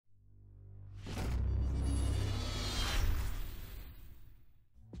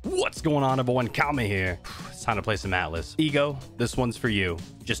What's going on, everyone? Kame here. It's time to play some Atlas. Ego, this one's for you.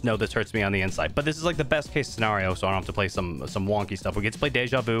 Just know this hurts me on the inside. But this is like the best case scenario, so I don't have to play some wonky stuff. We get to play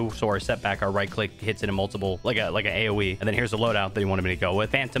Deja Vu, so our setback, our right click hits it in multiple, like an AoE. And then here's a loadout that you wanted me to go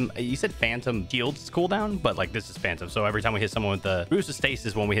with. Phantom, you said Phantom shields cooldown, but like this is Phantom. So every time we hit someone with the boost of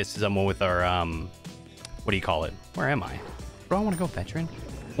stasis, when we hit someone with our, what do you call it? Where am I? Bro, I want to go veteran.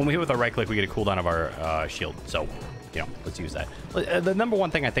 When we hit with our right click, we get a cooldown of our shield. So, you know, let's use that. The number one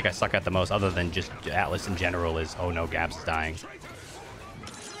thing I think I suck at the most, other than just Atlas in general, is, oh no, Gabs is dying.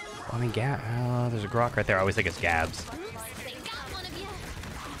 I mean, there's a Grok right there. I always think it's Gabs.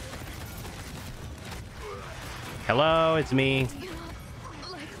 Hello, it's me.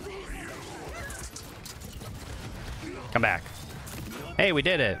 Come back. Hey, we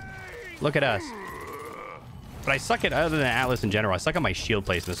did it. Look at us. But I suck at, other than Atlas in general, I suck at my shield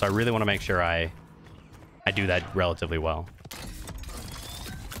placement, so I really want to make sure I do that relatively well.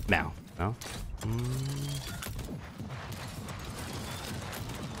 Now. No?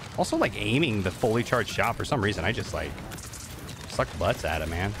 Also, like, aiming the fully charged shot, for some reason, I just, like, suck butts at it,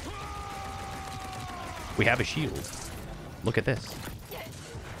 man. We have a shield. Look at this.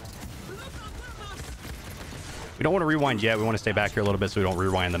 We don't want to rewind yet. We want to stay back here a little bit so we don't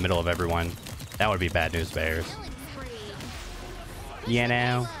rewind in the middle of everyone. That would be bad news, Bears. You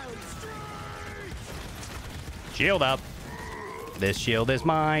know. Shield up. This shield is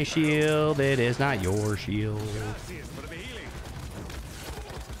my shield. It is not your shield.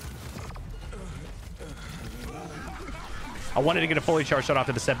 I wanted to get a fully charged shot off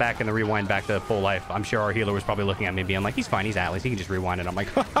to the setback and the rewind back to full life. I'm sure our healer was probably looking at me being like, he's fine, he's Atlas, he can just rewind it. I'm like,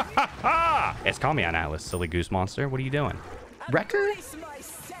 ha ha ha ha! It's call me on Atlas, silly goose monster. What are you doing? Wrecker?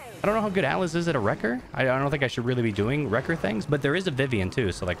 I don't know how good Atlas is at a Wrecker. I don't think I should really be doing Wrecker things, but there is a Vivian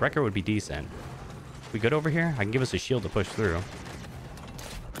too, so like Wrecker would be decent. We good over here? I can give us a shield to push through.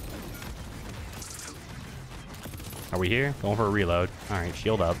 Are we here? Going for a reload. All right,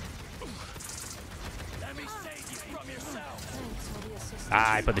 shield up.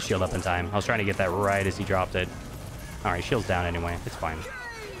 Ah, I put the shield up in time. I was trying to get that right as he dropped it. All right, shield's down anyway. It's fine.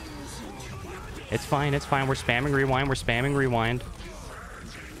 It's fine. It's fine. We're spamming rewind. We're spamming rewind.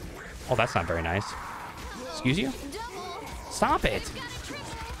 Oh, that's not very nice. Excuse you? Stop it.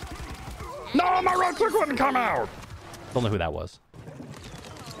 No, my right click wouldn't come out. Don't know who that was.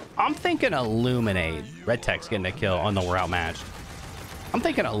 I'm thinking Illuminate. Red Tech's getting a kill. Oh, no, we're outmatched. I'm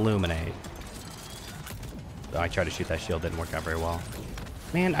thinking Illuminate. Oh, I tried to shoot that shield. Didn't work out very well.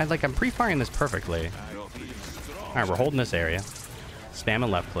 Man, I'm pre-firing this perfectly. All right, we're holding this area. Spamming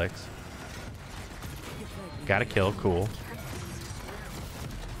left clicks. Got a kill. Cool.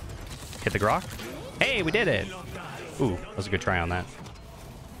 Hit the Grok. Hey, we did it. Ooh, that was a good try on that.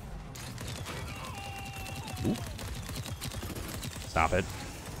 Ooh. Stop it.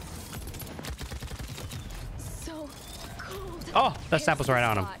 Oh, that snap was right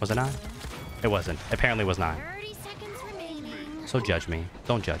on him. Was it not? It wasn't. Apparently was not. So judge me.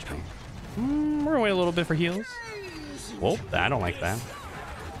 Don't judge me. We're gonna wait a little bit for heals. Whoa, I don't like that.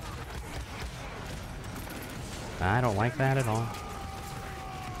 I don't like that at all.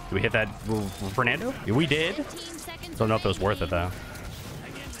 Did we hit that Fernando? Yeah, we did. Don't know if it was worth it though.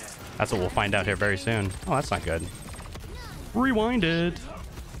 That's what we'll find out here very soon. Oh, that's not good. Rewind it.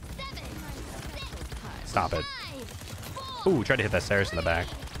 Stop it. Ooh, tried to hit that Ceres in the back.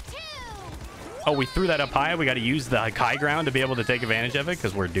 Oh, we threw that up high. We got to use the high ground to be able to take advantage of it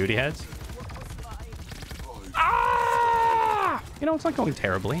because we're duty heads. Ah! You know, it's not going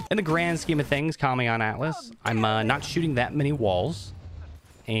terribly. In the grand scheme of things, calming on Atlas, I'm not shooting that many walls.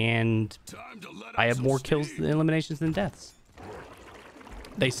 And I have more kills and eliminations than deaths.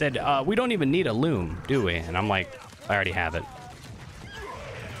 They said, we don't even need a loom, do we? And I'm like, I already have it.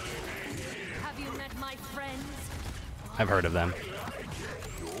 Have you met my friends? I've heard of them.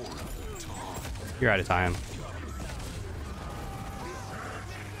 You're out of time.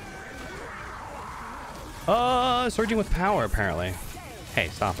 Surging with power, apparently. Hey,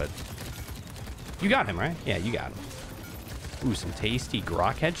 stop it. You got him, right? Yeah, you got him. Ooh, some tasty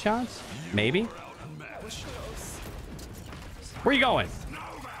Grok headshots? Maybe? Where are you going?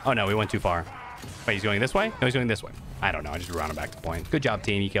 Oh, no, we went too far. Wait, he's going this way? No, he's going this way. I don't know. I just ran him back to point. Good job,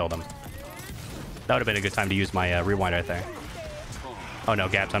 team. You killed him. That would have been a good time to use my rewind right there. Oh, no,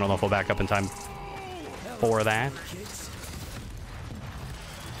 gaps. I don't know if we'll back up in time for that.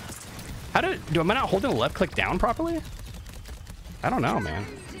 Am I not holding the left click down properly? I don't know, man.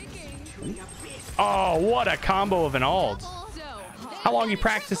 Oh, what a combo of an ult. How long you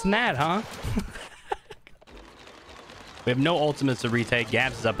practicing that, huh? We have no ultimates to retake.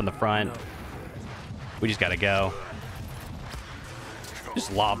 Gabs is up in the front. We just gotta go.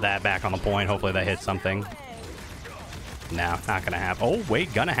 Just lob that back on the point. Hopefully that hits something. No, not gonna happen. Oh,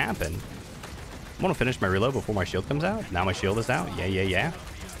 wait, gonna happen. I want to finish my reload before my shield comes out. Now my shield is out. Yeah, yeah, yeah.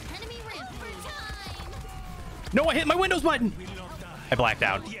 No, I hit my Windows button. I blacked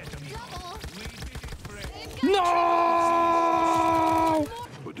out. No!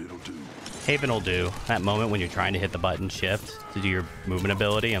 Haven will do. That moment when you're trying to hit the button shift to do your movement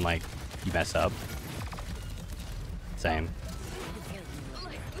ability and like you mess up. Same.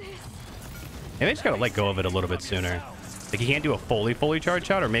 Maybe I just gotta let go of it a little bit sooner. Like you can't do a fully charged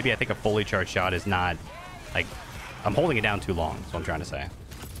shot, or maybe I think a fully charged shot is not like I'm holding it down too long. That's what I'm trying to say.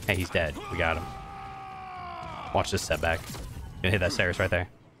 Hey, he's dead. We got him. Watch this setback. Gonna hit that Ceres right there.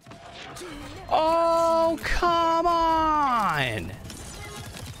 Oh, come on!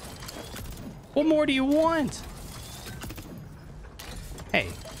 What more do you want? Hey,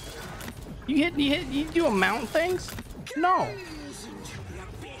 you do mount things? No.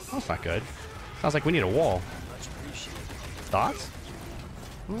 That's not good. Sounds like we need a wall. Thoughts?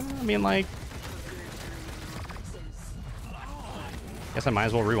 Well, I mean, like, guess I might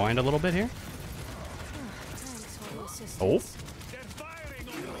as well rewind a little bit here. Oh,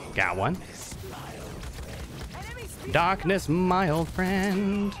 got one. Darkness, my old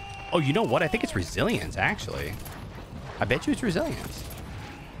friend. Oh, you know what? I think it's resilience, actually. I bet you it's resilience.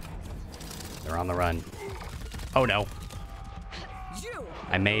 They're on the run. Oh no.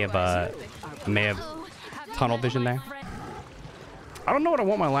 I may have tunnel vision there. I don't know what I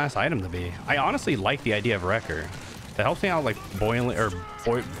want my last item to be. I honestly like the idea of Wrecker. That helps me out, like boiling or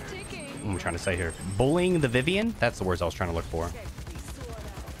what am I trying to say here? Bullying the Vivian. That's the words I was trying to look for.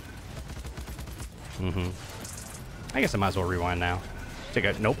 I guess I might as well rewind now. Take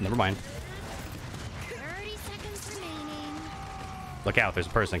a nope. Never mind. 30 seconds remaining. Look out! There's a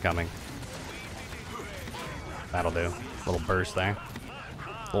person coming. That'll do. Little burst there.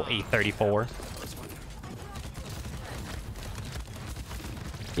 Little 834.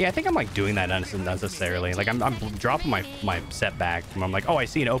 Yeah, I think I'm like doing that unnecessarily. Like I'm dropping my setback. I'm like, oh, I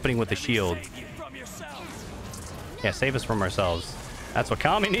see an opening with the shield. Yeah, save us from ourselves. That's what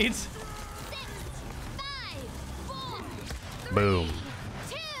Kami needs. 6, 5, 4, Boom.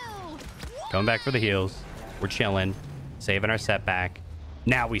 2, Coming back for the heals. We're chilling. Saving our setback.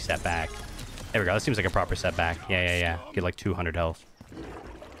 Now we set back. There we go. That seems like a proper setback. Yeah. Get like 200 health.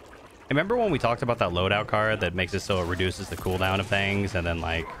 Remember when we talked about that loadout card that makes it so it reduces the cooldown of things and then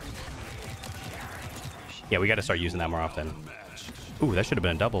like... Yeah, we got to start using that more often. Ooh, that should have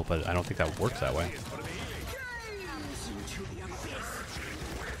been a double, but I don't think that works that way.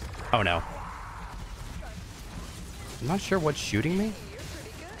 Oh no. I'm not sure what's shooting me.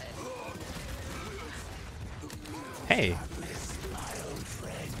 Hey.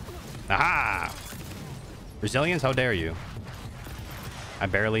 Aha! Resilience, how dare you? I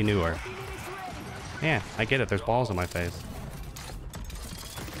barely knew her. Yeah, I get it. There's balls on my face.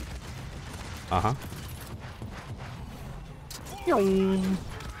 Uh-huh.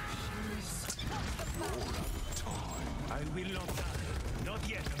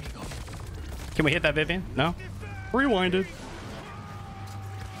 Can we hit that Vivian? No? Rewinded.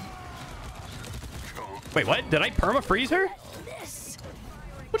 Wait, what? Did I perma-freeze her?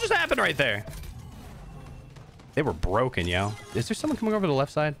 What just happened right there? They were broken, yo. Is there someone coming over the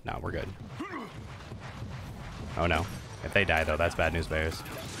left side? No, we're good. Oh, no. If they die, though, that's bad news bears.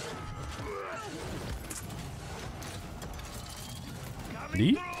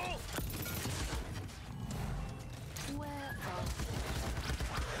 Lee?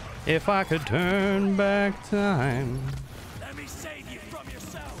 If I could turn back time. Let me save you from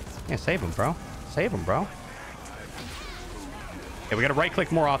yourself. Yeah, save him, bro. Save him, bro. Yeah, we gotta right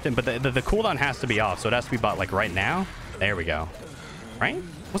click more often, but the cooldown has to be off, so it has to be about like right now. There we go. Right?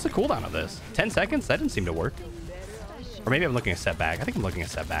 What's the cooldown of this? 10 seconds? That didn't seem to work. Or maybe I'm looking at setback. I think I'm looking at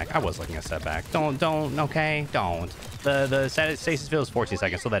setback. I was looking at setback. Don't, okay? Don't. The stasis field is 14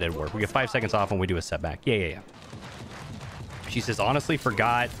 seconds, so that did work. We get 5 seconds off when we do a setback. Yeah. She says, honestly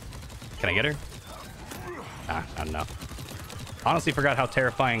forgot. Can I get her? I don't know. Honestly forgot how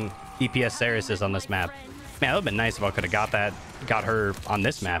terrifying DPS Ceres is on this map. Man, that would have been nice if I could have got her on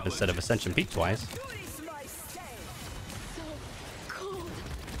this map instead of Ascension Peak twice.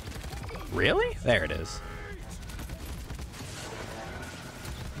 Really? There it is.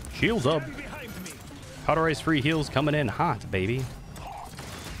 Shields up. Cauterized free heals coming in hot, baby.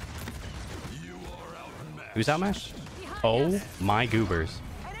 Who's outmatched? Oh my goobers.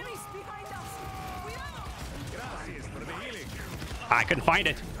 I couldn't find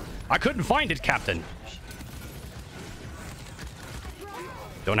it. I couldn't find it, Captain.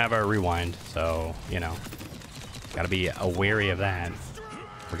 Don't have a rewind, so, you know, gotta be wary of that.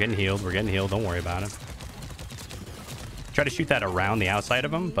 We're getting healed. We're getting healed. Don't worry about it. Try to shoot that around the outside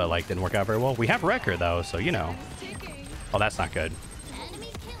of him, but like didn't work out very well. We have Wrecker though, so you know. Oh, that's not good.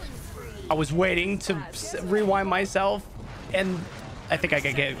 I was waiting to rewind myself, and I think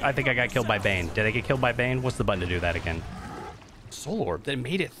I got killed by Bane. Did I get killed by Bane? What's the button to do that again? Soul Orb. It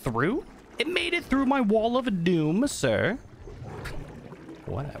made it through? It made it through my wall of doom, sir.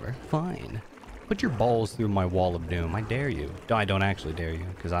 Whatever. Fine. Put your balls through my wall of doom. I dare you. No, I don't actually dare you,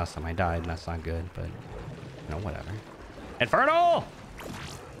 because last time I died, and that's not good, but, you know, whatever. Inferno!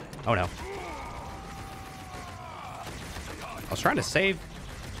 Oh, no. I was trying to save.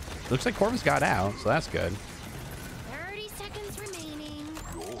 Looks like Corvus got out, so that's good. 30 seconds remaining.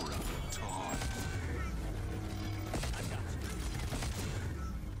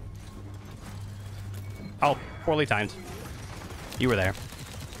 Oh, poorly timed. You were there.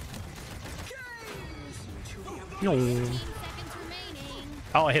 No. 30 seconds remaining.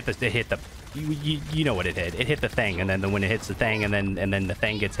 Oh, it hit the. You know what it hit. It hit the thing, and then when it hits the thing, and then the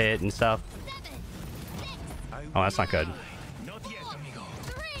thing gets hit and stuff. 7, 6, Oh, that's not good. 3,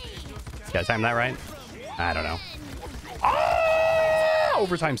 Did I time that right? I don't know. Oh!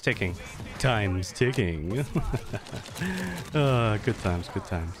 Overtime's ticking. Time's ticking. Good times, good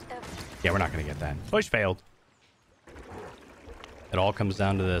times. Yeah, we're not going to get that. Push failed. It all comes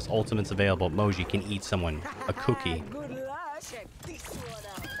down to this. Ultimate's available. Moji can eat someone. A cookie.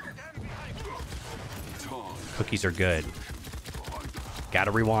 Cookies are good.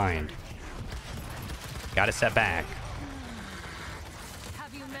 Gotta rewind. Gotta set back.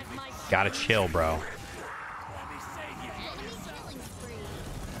 Gotta chill, bro.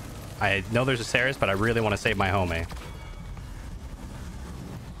 I know there's a Ceres, but I really want to save my homie.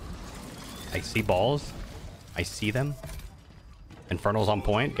 I see balls. I see them. Infernal's on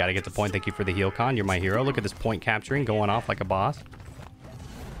point. Gotta get the point. Thank you for the heal con. You're my hero. Look at this point capturing, going off like a boss.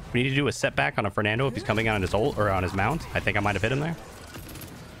 We need to do a setback on a Fernando if he's coming on his ult or on his mount. I think I might have hit him there.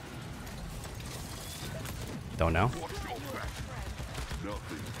 Don't know.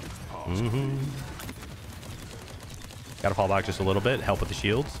 Gotta fall back just a little bit. Help with the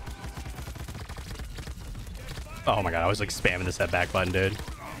shields. Oh my god, I was like spamming the setback button, dude.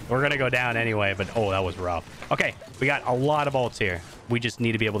 We're gonna go down anyway, but oh, that was rough. Okay, we got a lot of ults here. We just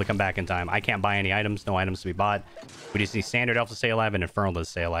need to be able to come back in time. I can't buy any items. No items to be bought. We just need standard elf to stay alive and infernal to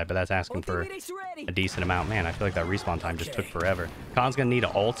stay alive, but that's asking for a decent amount. Man, I feel like that respawn time just took forever. Khan's gonna need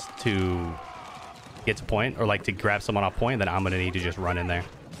an ult to get to point, or like to grab someone off point, then I'm gonna need to just run in there.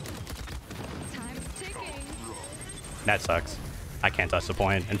 That sucks. I can't touch the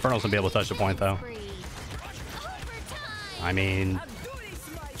point. Infernal's gonna be able to touch the point though. I mean,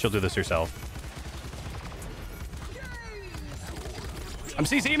 she'll do this herself. I'm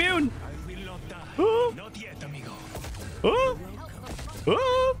CC immune. Ooh. Ooh.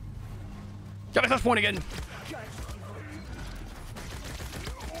 Ooh. Gotta touch point again.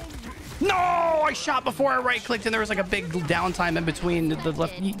 No, I shot before I right clicked and there was like a big downtime in between the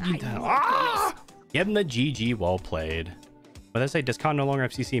left. Ah! Give him the GG. Well played. What did I say? Does Khan no longer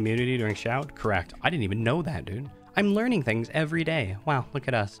have CC immunity during shout? Correct. I didn't even know that, dude. I'm learning things every day. Wow, look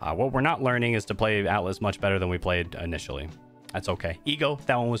at us. What we're not learning is to play Atlas much better than we played initially. That's okay. Ego,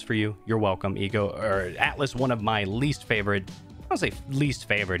 that one was for you. You're welcome. Ego, or Atlas, one of my least favorite. I don't say least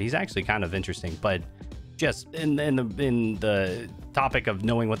favorite. He's actually kind of interesting, but just in the topic of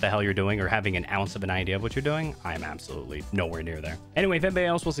knowing what the hell you're doing or having an ounce of an idea of what you're doing, I'm absolutely nowhere near there. Anyway, if anybody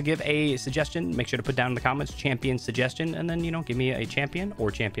else wants to give a suggestion, make sure to put down in the comments champion suggestion, and then, you know, give me a champion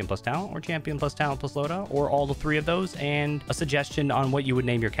or champion plus talent or champion plus talent plus Loda or all the three of those, and a suggestion on what you would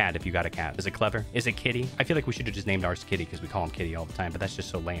name your cat if you got a cat. Is it clever? Is it Kitty? I feel like we should have just named ours Kitty because we call him Kitty all the time, but that's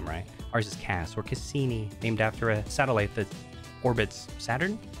just so lame, right? Ours is Cass or Cassini, named after a satellite that orbits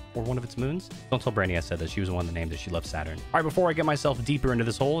Saturn or one of its moons. Don't tell Brandy I said that. She was the one that named it. She loves Saturn. All right, before I get myself deeper into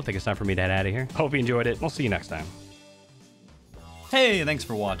this hole, I think it's time for me to head out of here. Hope you enjoyed it. We'll see you next time. Hey, thanks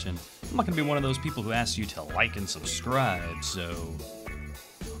for watching. I'm not gonna be one of those people who asks you to like and subscribe, so...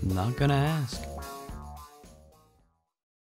 I'm not gonna ask.